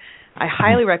creates. I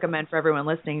highly recommend for everyone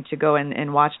listening to go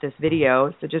and watch this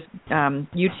video. So just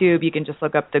YouTube, you can just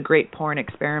look up The Great Porn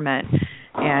Experiment,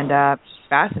 and it's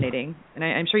fascinating. And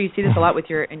I'm sure you see this a lot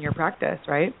in your practice,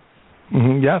 right?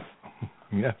 Mm-hmm. Yes.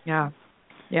 Yeah.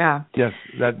 Yeah. Yes,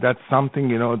 that's something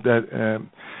that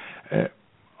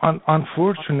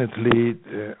unfortunately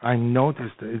I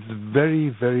noticed that it's very,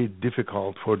 very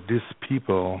difficult for these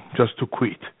people just to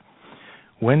quit.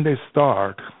 When they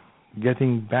start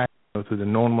getting back to the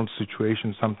normal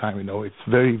situation, sometimes it's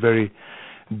very, very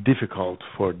difficult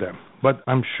for them. But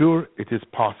I'm sure it is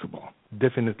possible.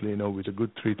 Definitely, with a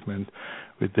good treatment,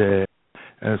 with the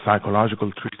psychological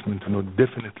treatment,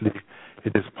 definitely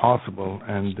it is possible,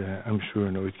 and I'm sure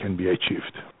it can be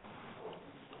achieved.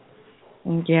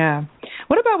 Yeah.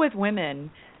 What about with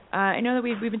women? I know that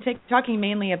we've been talking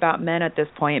mainly about men at this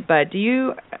point, but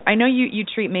I know you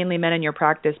treat mainly men in your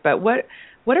practice, but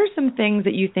what are some things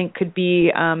that you think could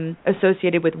be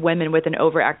associated with women with an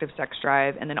overactive sex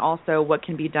drive, and then also what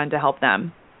can be done to help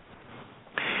them?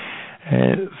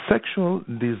 Sexual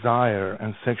desire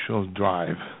and sexual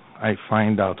drive, I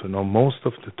find out, most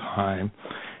of the time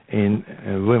in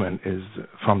women is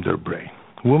from their brain.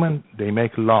 Women, they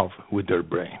make love with their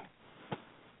brain.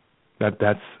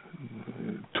 That's,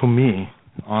 to me,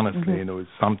 honestly, it's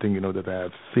something, that I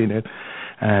have seen it.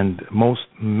 And most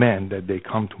men that they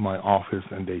come to my office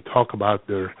and they talk about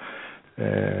their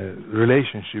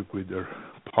relationship with their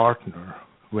partner,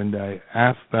 when I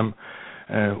ask them,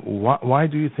 why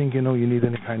do you think, you need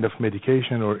any kind of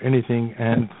medication or anything?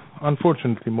 And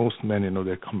unfortunately, most men,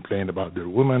 they complain about their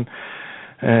woman,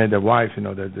 their wife,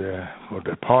 or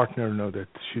their partner, that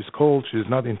she's cold, she's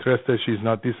not interested, she's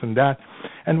not this and that.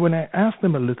 And when I ask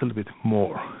them a little bit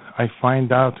more, I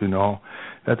find out,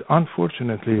 that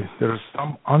unfortunately there is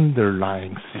some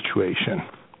underlying situation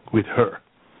with her.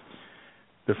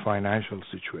 The financial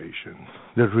situation,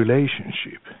 the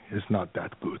relationship is not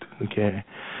that good, okay?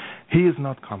 He is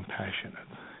not compassionate.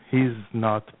 He is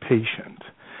not patient.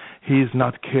 He is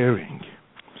not caring.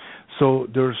 So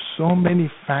there are so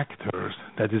many factors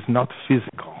that is not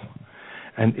physical,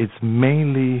 and it's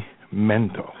mainly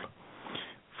mental.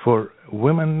 For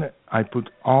women, I put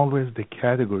always the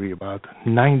category about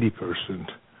 90%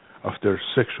 of their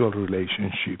sexual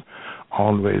relationship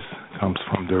always comes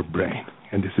from their brain.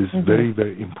 And this is very,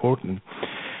 very important.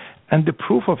 And the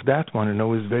proof of that one,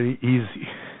 is very easy.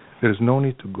 There's no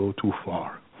need to go too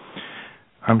far.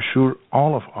 I'm sure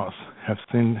all of us have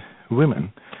seen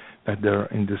women that they're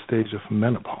in the stage of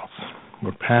menopause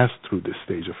or passed through the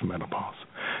stage of menopause.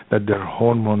 that their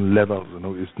hormone levels,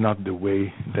 is not the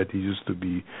way that it used to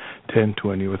be 10,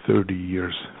 20, or 30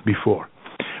 years before.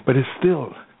 But it's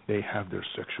still, they have their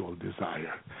sexual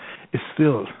desire. It's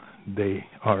still, they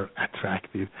are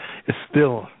attractive. It's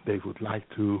still, they would like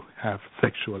to have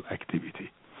sexual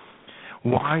activity.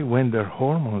 Why, when their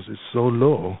hormones is so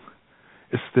low,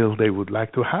 still they would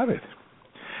like to have it?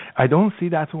 I don't see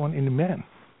that one in men.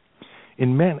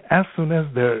 In men, as soon as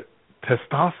their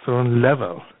testosterone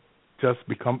level just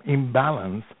become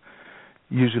imbalanced,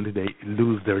 usually they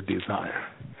lose their desire.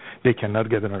 They cannot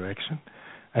get an erection,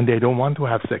 and they don't want to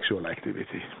have sexual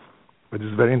activity. But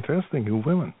it's very interesting in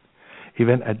women.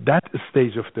 Even at that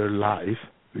stage of their life,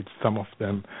 which some of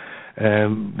them,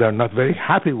 they're not very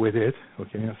happy with it,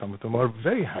 okay, and some of them are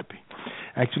very happy.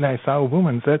 Actually, I saw a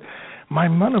woman said, my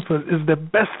menopause is the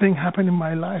best thing happened in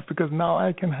my life because now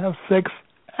I can have sex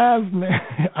as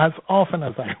often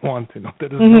as I want. There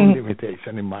is no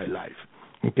limitation in my life,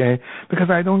 okay, because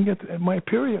I don't get my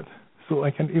period, so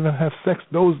I can even have sex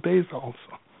those days also.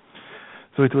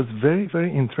 So it was very,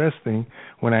 very interesting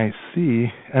when I see,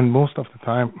 and most of the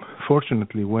time,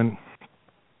 fortunately, when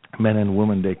men and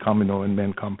women, they come, and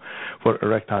men come for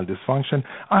erectile dysfunction,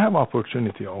 I have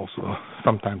opportunity also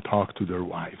sometimes talk to their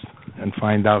wives and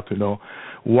find out,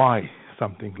 why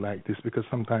something like this, because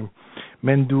sometimes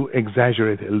men do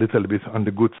exaggerate a little bit on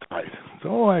the good side.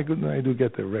 So, I do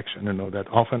get the erection, that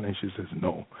often, and she says,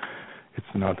 no, it's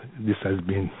not. This has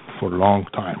been for a long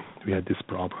time. We had this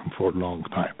problem for a long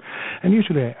time. And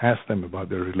usually I ask them about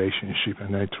their relationship,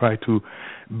 and I try to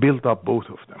build up both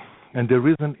of them. And the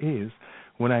reason is,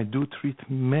 when I do treat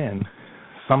men,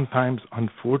 sometimes,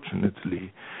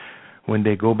 unfortunately, when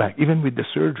they go back, even with the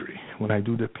surgery, when I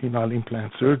do the penile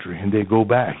implant surgery and they go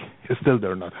back, still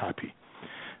they're not happy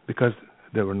because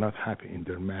they were not happy in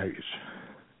their marriage,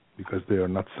 because they are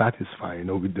not satisfied,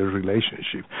 with their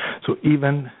relationship. So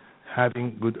even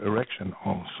having good erection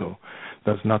also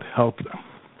does not help them.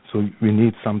 So we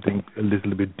need something a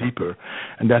little bit deeper,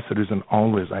 and that's the reason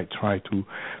always I try to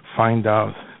find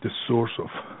out the source of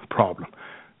problem.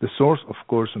 The source, of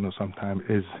course, sometimes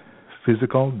is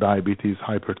physical, diabetes,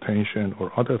 hypertension,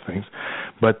 or other things,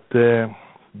 but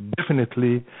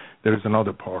definitely there is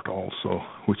another part also,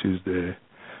 which is the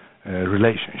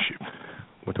relationship,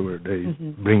 whatever they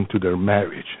bring to their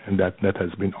marriage, and that has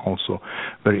been also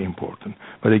very important.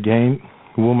 But again,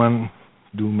 women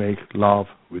do make love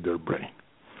with their brain.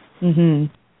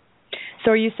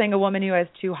 So are you saying a woman who has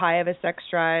too high of a sex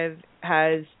drive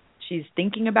she's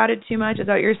thinking about it too much, is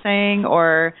that what you're saying?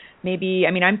 Or maybe,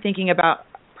 I'm thinking about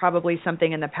probably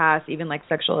something in the past, even like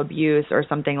sexual abuse or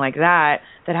something like that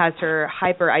has her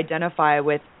hyper-identify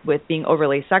with being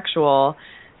overly sexual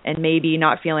and maybe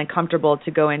not feeling comfortable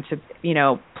to go into,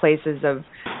 places of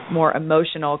more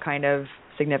emotional kind of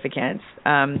significance.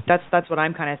 That's what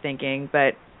I'm kind of thinking,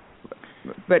 but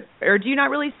or do you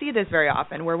not really see this very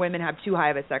often, where women have too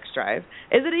high of a sex drive?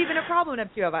 Is it even a problem to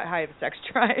have too high of a sex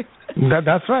drive?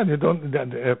 That's right. You don't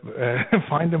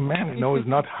find a man, is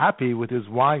not happy with his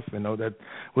wife, that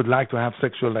would like to have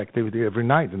sexual activity every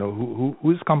night. Who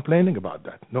is complaining about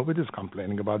that? Nobody's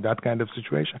complaining about that kind of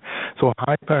situation. So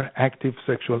hyperactive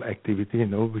sexual activity,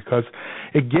 because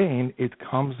again, it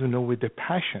comes, with the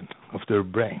passion of their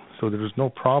brain. So there is no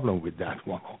problem with that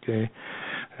one, okay?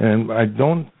 And I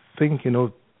don't think,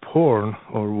 porn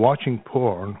or watching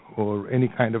porn or any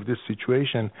kind of this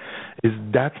situation is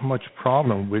that much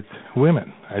problem with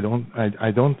women. I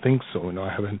don't think so.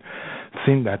 I haven't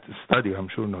seen that study. I'm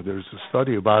sure there's a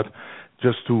study about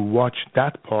just to watch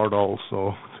that part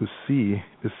also, to see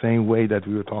the same way that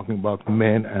we were talking about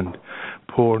men and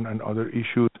porn and other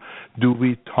issues. Do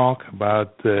we talk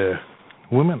about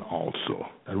women also?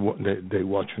 They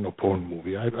watch porn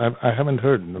movie. I haven't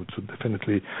heard. So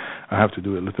definitely, I have to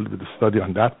do a little bit of study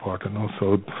on that part and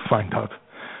also find out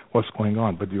what's going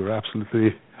on. But you're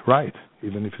absolutely right.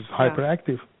 Even if it's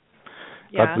hyperactive,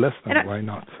 God bless them. Why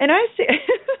not? And I see.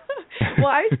 Well,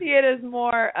 I see it as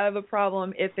more of a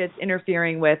problem if it's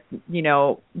interfering with,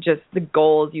 just the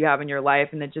goals you have in your life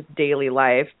and the just daily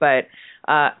life. But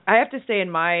I have to say, in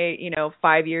my,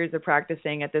 5 years of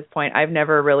practicing at this point, I've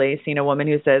never really seen a woman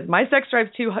who says, my sex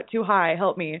drive's too high,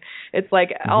 help me. It's like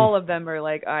all of them are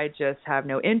like, I just have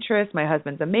no interest. My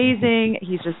husband's amazing.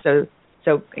 He's just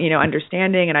so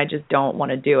understanding, and I just don't want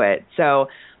to do it. So,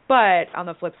 but on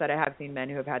the flip side, I have seen men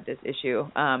who have had this issue.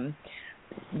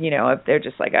 If they're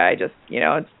just like,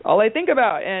 it's all I think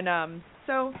about. And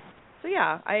so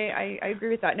yeah, I agree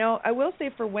with that. Now, I will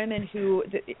say for women who,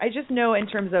 I just know in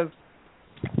terms of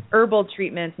herbal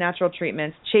treatments, natural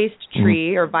treatments. Chaste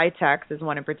Tree or Vitex is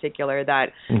one in particular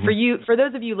that for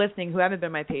those of you listening who haven't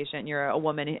been my patient, you're a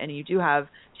woman and you do have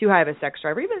too high of a sex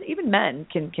drive, or even men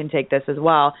can take this as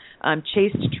well.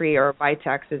 Chaste Tree or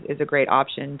Vitex is a great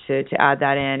option to add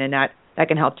that in, and that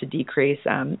can help to decrease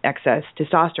excess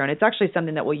testosterone. It's actually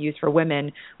something that we'll use for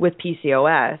women with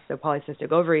PCOS, so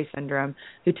polycystic ovary syndrome,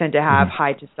 who tend to have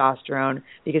high testosterone,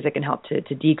 because it can help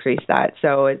to decrease that.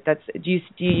 So do you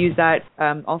use that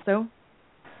also?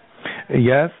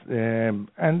 Yes, and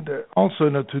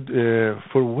also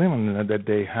for women that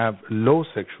they have low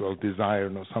sexual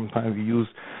desire, sometimes we use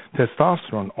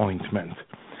testosterone ointment.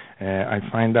 I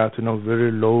find out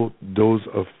very low dose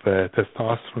of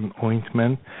testosterone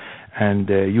ointment, and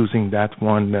using that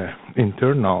one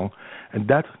internal, and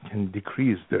that can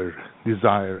decrease their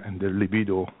desire and their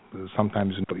libido.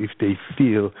 Sometimes if they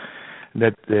feel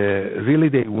that really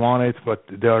they want it, but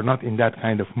they are not in that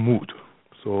kind of mood.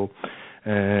 So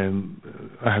I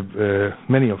have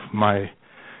many of my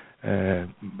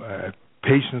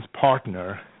patients'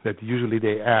 partner that usually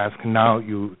they ask, now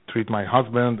you treat my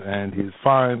husband and he's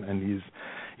fine and he's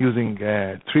using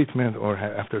treatment, or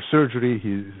after surgery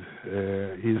he's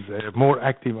more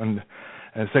active on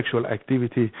sexual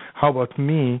activity. How about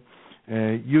me?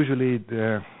 Usually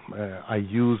I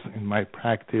use in my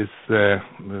practice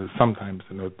sometimes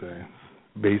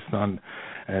based on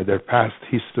their past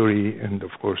history, and of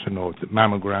course the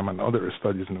mammogram and other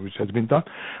studies which has been done,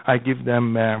 I give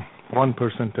them 1%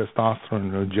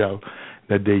 testosterone gel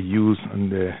that they use on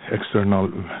the external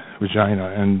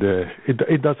vagina, and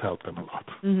it does help them a lot.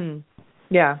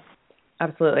 Yeah,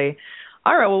 absolutely.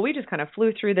 All right, well, we just kind of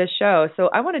flew through this show, so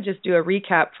I want to just do a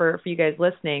recap for you guys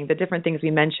listening. The different things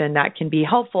we mentioned that can be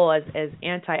helpful as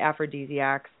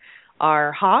anti-aphrodisiacs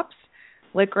are hops,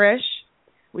 licorice.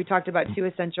 We talked about 2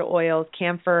 essential oils,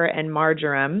 camphor and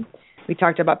marjoram. We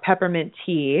talked about peppermint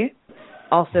tea,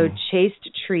 also chaste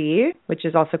tree, which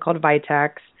is also called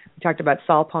Vitex. We talked about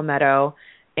saw palmetto,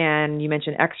 and you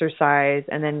mentioned exercise,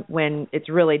 and then when it's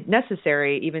really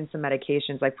necessary, even some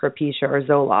medications like Propecia or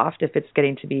Zoloft, if it's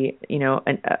getting to be,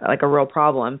 like a real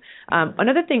problem.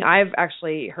 Another thing I've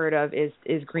actually heard of is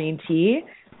green tea.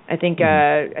 I think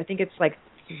it's like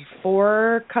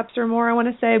 4 cups or more, I want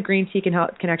to say, of green tea can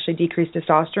actually decrease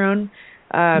testosterone.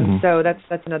 So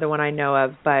that's another one I know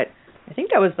of, but I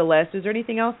think that was the list. Is there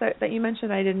anything else that you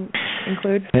mentioned I didn't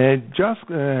include? Just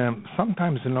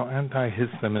sometimes,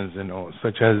 antihistamines,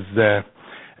 such as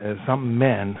some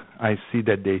men, I see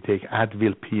that they take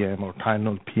Advil PM or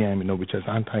Tylenol PM, which is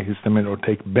antihistamine, or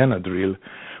take Benadryl,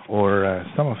 or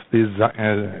some of these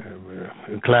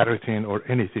Claritin or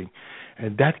anything.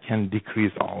 And that can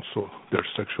decrease also their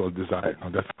sexual desire.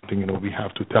 That's something, we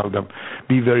have to tell them,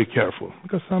 be very careful.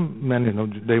 Because some men,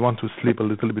 they want to sleep a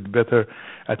little bit better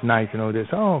at night. They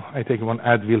say, I take one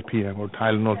Advil PM or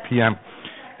Tylenol PM.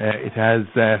 It has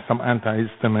some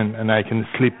antihistamine and I can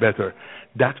sleep better.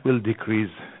 That will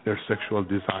decrease their sexual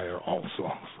desire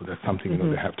also. So that's something,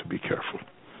 they have to be careful.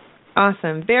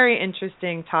 Awesome. Very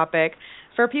interesting topic.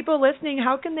 For people listening,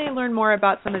 how can they learn more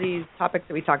about some of these topics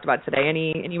that we talked about today?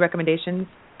 Any recommendations?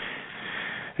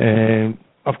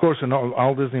 Of course,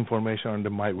 all this information on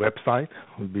my website.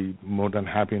 I'll be more than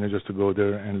happy just to go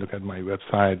there and look at my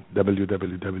website,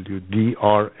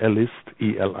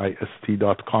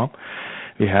 www.drelist.com.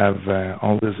 We have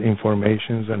all this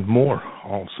information and more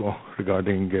also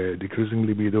regarding decreasing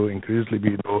libido, increased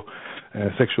libido,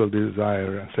 sexual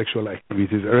desire, and sexual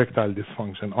activities, erectile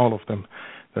dysfunction, all of them.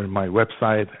 They're on my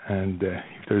website, and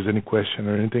if there's any question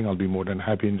or anything, I'll be more than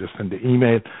happy to just send the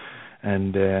email,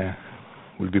 and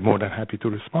we'll be more than happy to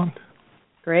respond.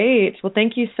 Great. Well,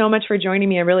 thank you so much for joining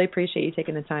me. I really appreciate you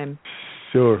taking the time.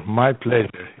 Sure. My pleasure.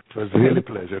 It was really a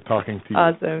pleasure talking to you.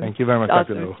 Awesome. Thank you very much,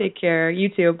 Awesome. Dr. Lowe. Take care. You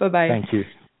too. Bye-bye. Thank you.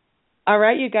 All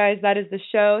right, you guys, that is the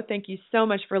show. Thank you so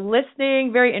much for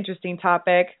listening. Very interesting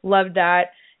topic. Loved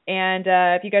that. And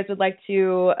if you guys would like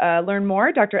to learn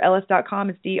more, drelist.com.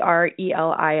 It's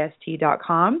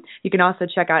drelist.com. You can also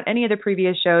check out any of the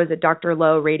previous shows at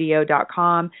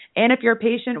drlowradio.com. And if you're a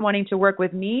patient wanting to work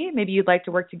with me, maybe you'd like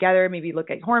to work together, maybe look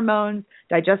at hormones,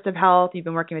 digestive health, you've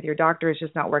been working with your doctor, it's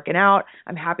just not working out,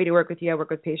 I'm happy to work with you. I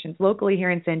work with patients locally here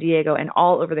in San Diego and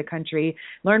all over the country.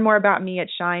 Learn more about me at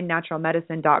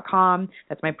shinenaturalmedicine.com.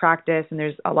 That's my practice, and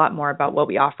there's a lot more about what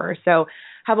we offer. So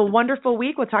have a wonderful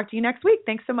week. We'll talk to you next week.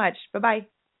 Thanks so much. Bye-bye.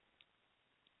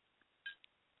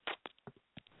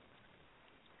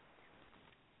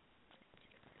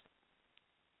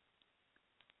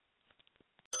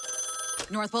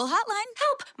 North Pole Hotline.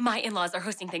 Help! My in-laws are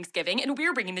hosting Thanksgiving, and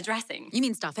we're bringing the dressing. You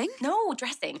mean stuffing? No,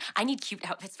 dressing. I need cute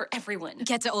outfits for everyone.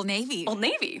 Get to Old Navy. Old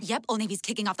Navy? Yep, Old Navy's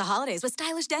kicking off the holidays with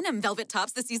stylish denim, velvet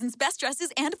tops, the season's best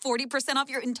dresses, and 40% off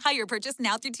your entire purchase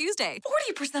now through Tuesday.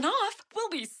 40% off? We'll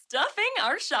be stuffing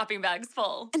our shopping bags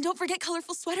full. And don't forget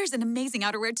colorful sweaters and amazing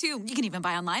outerwear, too. You can even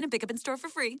buy online and pick up in store for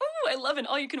free. Ooh, I love an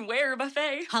all-you-can-wear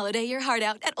buffet. Holiday your heart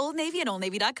out at Old Navy and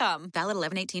OldNavy.com. Valid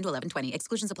 11/18 to 11/20.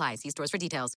 Exclusions apply. See stores for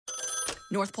details.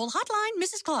 North Pole Hotline,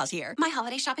 Mrs. Claus here. My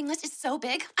holiday shopping list is so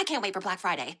big, I can't wait for Black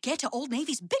Friday. Get to Old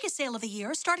Navy's biggest sale of the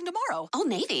year starting tomorrow. Old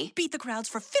Navy? Beat the crowds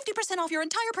for 50% off your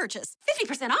entire purchase.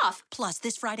 50% off? Plus,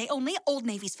 this Friday only, Old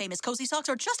Navy's famous cozy socks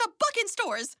are just $1 in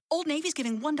stores. Old Navy's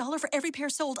giving $1 for every pair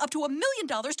sold up to $1 million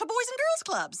to boys and girls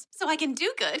clubs. So I can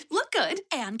do good, look good.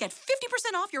 And get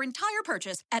 50% off your entire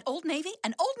purchase at Old Navy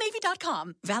and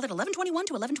OldNavy.com. Valid 11/21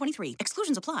 to 11/23.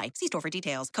 Exclusions apply. See store for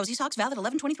details. Cozy socks valid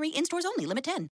 11/23 in stores only. Limit 10.